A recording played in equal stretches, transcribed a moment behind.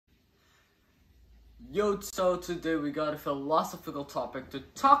Yo, so today we got a philosophical topic to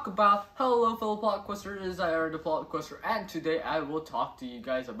talk about. Hello fellow BookQuester, it is I, the BookQuester, and today I will talk to you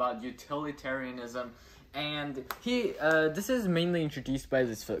guys about utilitarianism. And this is mainly introduced by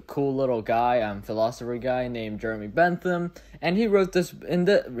this cool little guy, philosopher guy named Jeremy Bentham, and he wrote this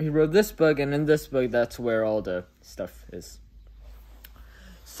book, and in this book that's where all the stuff is.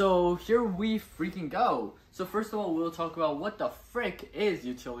 So here we freaking go. So first of all, we'll talk about what the frick is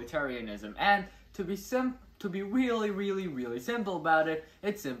utilitarianism, and to be really simple about it,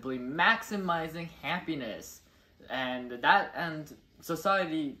 it's simply maximizing happiness. And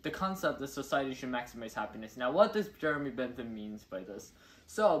society, the concept that society should maximize happiness. Now, what does Jeremy Bentham means by this?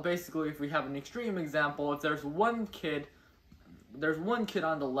 So basically, if we have an extreme example, if there's one kid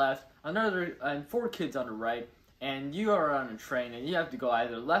on the left, and 4 kids on the right, and you are on a train and you have to go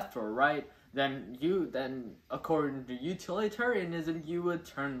either left or right, then according to utilitarianism, you would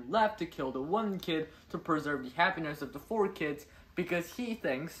turn left to kill the one kid to preserve the happiness of the 4 kids, because he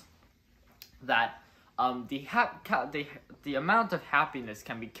thinks that the amount of happiness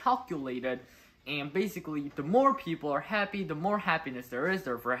can be calculated, and basically the more people are happy, the more happiness there is,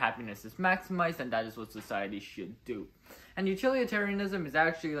 therefore happiness is maximized, and that is what society should do. And utilitarianism is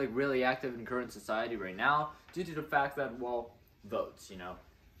actually really active in current society right now due to the fact that, well, votes,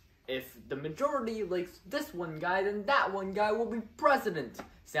 If the majority likes this one guy, then that one guy will be president.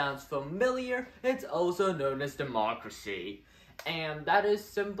 Sounds familiar? It's also known as democracy. And that is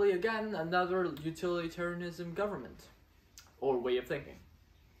simply, again, another utilitarianism government, or way of thinking.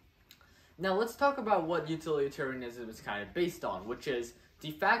 Now let's talk about what utilitarianism is kind of based on, which is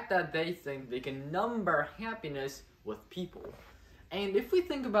the fact that they think they can number happiness with people. And if we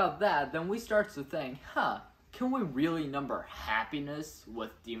think about that, then we start to think, can we really number happiness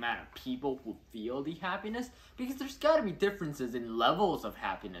with the amount of people who feel the happiness? Because there's got to be differences in levels of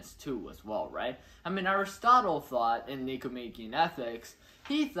happiness too as well, right? I mean, Aristotle thought in Nicomachean Ethics,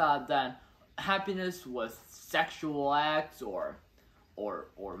 he thought that happiness was sexual acts or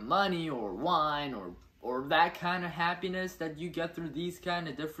money or wine or that kind of happiness that you get through these kind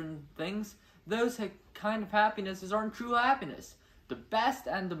of different things. Those kind of happinesses aren't true happiness. The best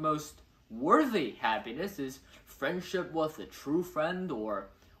and the most worthy happiness is friendship with a true friend, or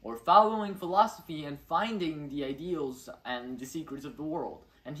following philosophy and finding the ideals and the secrets of the world.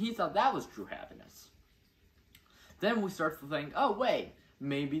 And he thought that was true happiness. Then we start to think, oh wait,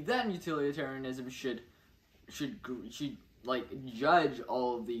 maybe then utilitarianism should judge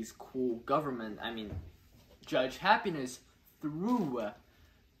all of these cool judge happiness through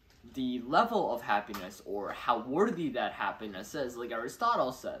the level of happiness, or how worthy that happiness is, like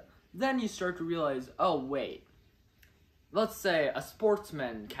Aristotle said. Then you start to realize, oh wait, let's say a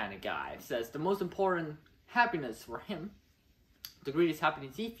sportsman kind of guy says the most important happiness for him, the greatest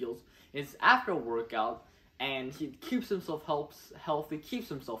happiness he feels, is after a workout, and he keeps himself healthy, keeps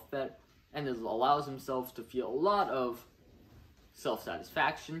himself fit, and allows himself to feel a lot of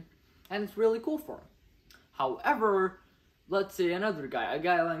self-satisfaction, and it's really cool for him. However, let's say another guy, a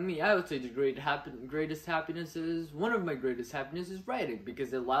guy like me, I would say the greatest happiness is, one of my greatest happiness is writing,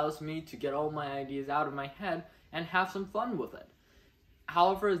 because it allows me to get all my ideas out of my head and have some fun with it.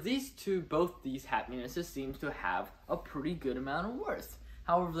 However, both these happinesses seem to have a pretty good amount of worth.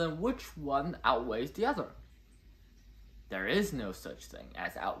 However, then which one outweighs the other? There is no such thing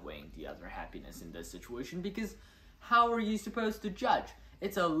as outweighing the other happiness in this situation, because how are you supposed to judge?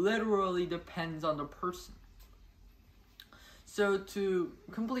 It literally depends on the person. So to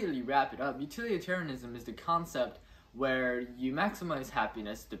completely wrap it up, utilitarianism is the concept where you maximize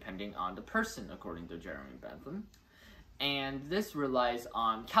happiness depending on the person, according to Jeremy Bentham. And this relies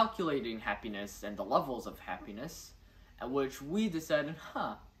on calculating happiness and the levels of happiness, at which we decided,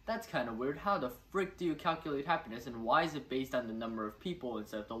 that's kind of weird. How the frick do you calculate happiness, and why is it based on the number of people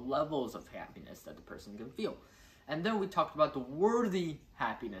instead of the levels of happiness that the person can feel? And then we talked about the worthy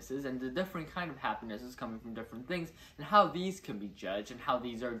happinesses and the different kind of happinesses coming from different things, and how these can be judged and how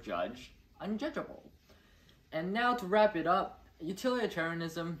these are judged unjudgeable. And now to wrap it up,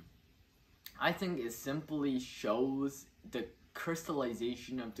 utilitarianism, I think, it simply shows the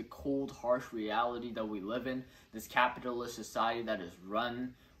crystallization of the cold, harsh reality that we live in, this capitalist society that is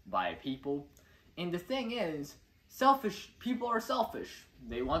run by people. And the thing is, people are selfish.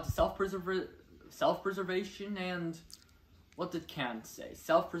 They want to self-preservation and, what did Kant say?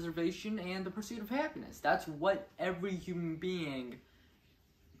 Self-preservation and the pursuit of happiness. That's what every human being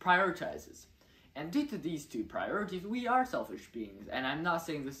prioritizes. And due to these two priorities, we are selfish beings. And I'm not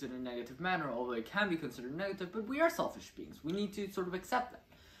saying this in a negative manner, although it can be considered negative, but we are selfish beings. We need to sort of accept that.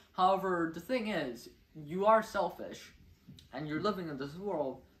 However, the thing is, you are selfish, and you're living in this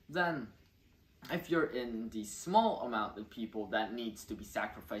world, then if you're in the small amount of people that needs to be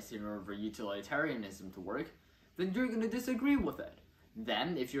sacrificed in order for utilitarianism to work, then you're going to disagree with it.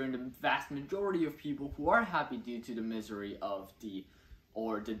 Then, if you're in the vast majority of people who are happy due to the misery of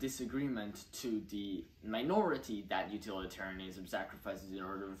or the disagreement to the minority that utilitarianism sacrifices in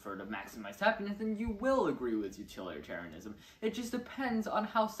order for to maximize happiness, then you will agree with utilitarianism. It just depends on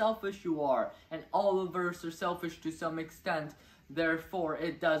how selfish you are, and all of us are selfish to some extent, therefore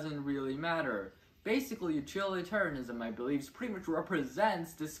it doesn't really matter. Basically, utilitarianism, I believe, pretty much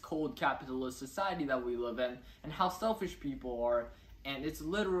represents this cold capitalist society that we live in, and how selfish people are, and it's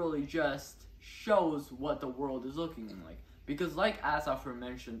literally just shows what the world is looking like. Because like as I've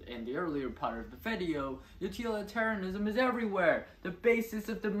mentioned in the earlier part of the video, utilitarianism is everywhere. The basis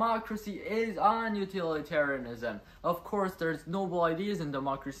of democracy is on utilitarianism. Of course, there's noble ideas in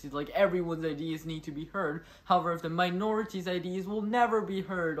democracy, like everyone's ideas need to be heard. However, if the minority's ideas will never be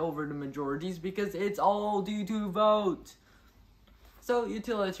heard over the majorities because it's all due to vote. So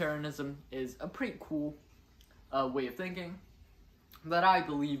utilitarianism is a pretty cool way of thinking that I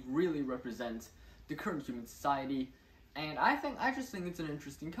believe really represents the current human society. And I just think it's an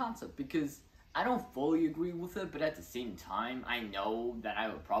interesting concept because I don't fully agree with it, but at the same time, I know that I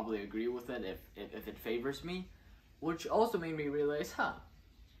would probably agree with it if it favors me, which also made me realize,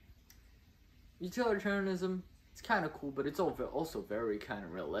 utilitarianism, it's kind of cool, but it's also very kind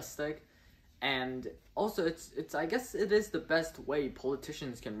of realistic, and also it's I guess it is the best way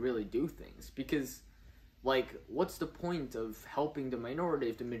politicians can really do things, because, like, what's the point of helping the minority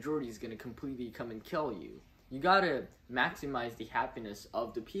if the majority is going to completely come and kill you? You gotta maximize the happiness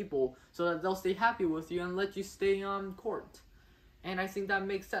of the people so that they'll stay happy with you and let you stay on court. And I think that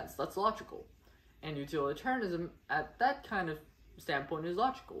makes sense. That's logical. And utilitarianism, at that kind of standpoint, is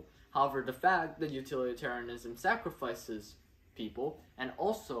logical. However, the fact that utilitarianism sacrifices people, and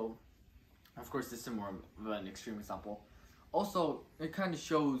also, of course, this is more of an extreme example, also, it kind of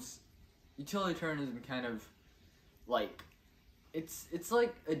shows utilitarianism kind of, like, it's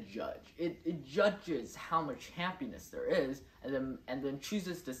like a judge. It judges how much happiness there is, and then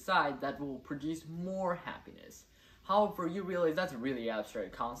chooses the side that will produce more happiness. However, you realize that's a really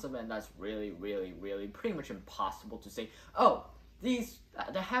abstract concept, and that's really, really, really pretty much impossible to say, oh,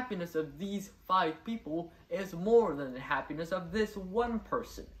 the happiness of these 5 people is more than the happiness of this one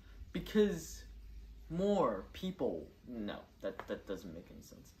person, because more people, no, that doesn't make any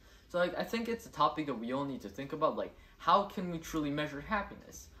sense. So, like, I think it's a topic that we all need to think about, like, how can we truly measure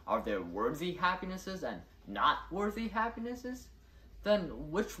happiness? Are there worthy happinesses and not worthy happinesses?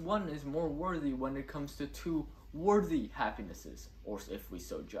 Then which one is more worthy when it comes to 2 worthy happinesses, or if we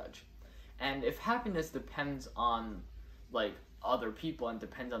so judge? And if happiness depends on, like, other people, and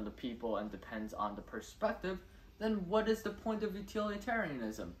depends on the people, and depends on the perspective, then what is the point of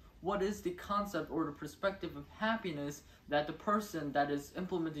utilitarianism? What is the concept or the perspective of happiness that the person that is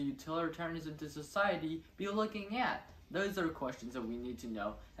implementing utilitarianism to society be looking at? Those are questions that we need to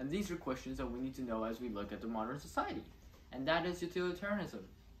know, and these are questions that we need to know as we look at the modern society. And that is utilitarianism.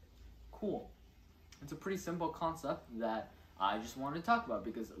 Cool. It's a pretty simple concept that I just want to talk about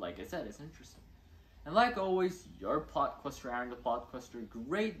because, like I said, it's interesting. And like always, your BookQuester, Aaron the BookQuester,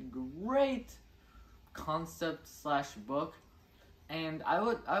 great concept / book. And I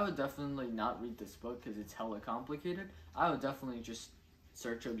would definitely not read this book because it's hella complicated. I would definitely just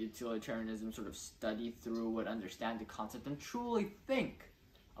search up utilitarianism, sort of study through it, understand the concept, and truly think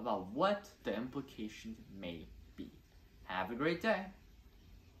about what the implications may be. Have a great day.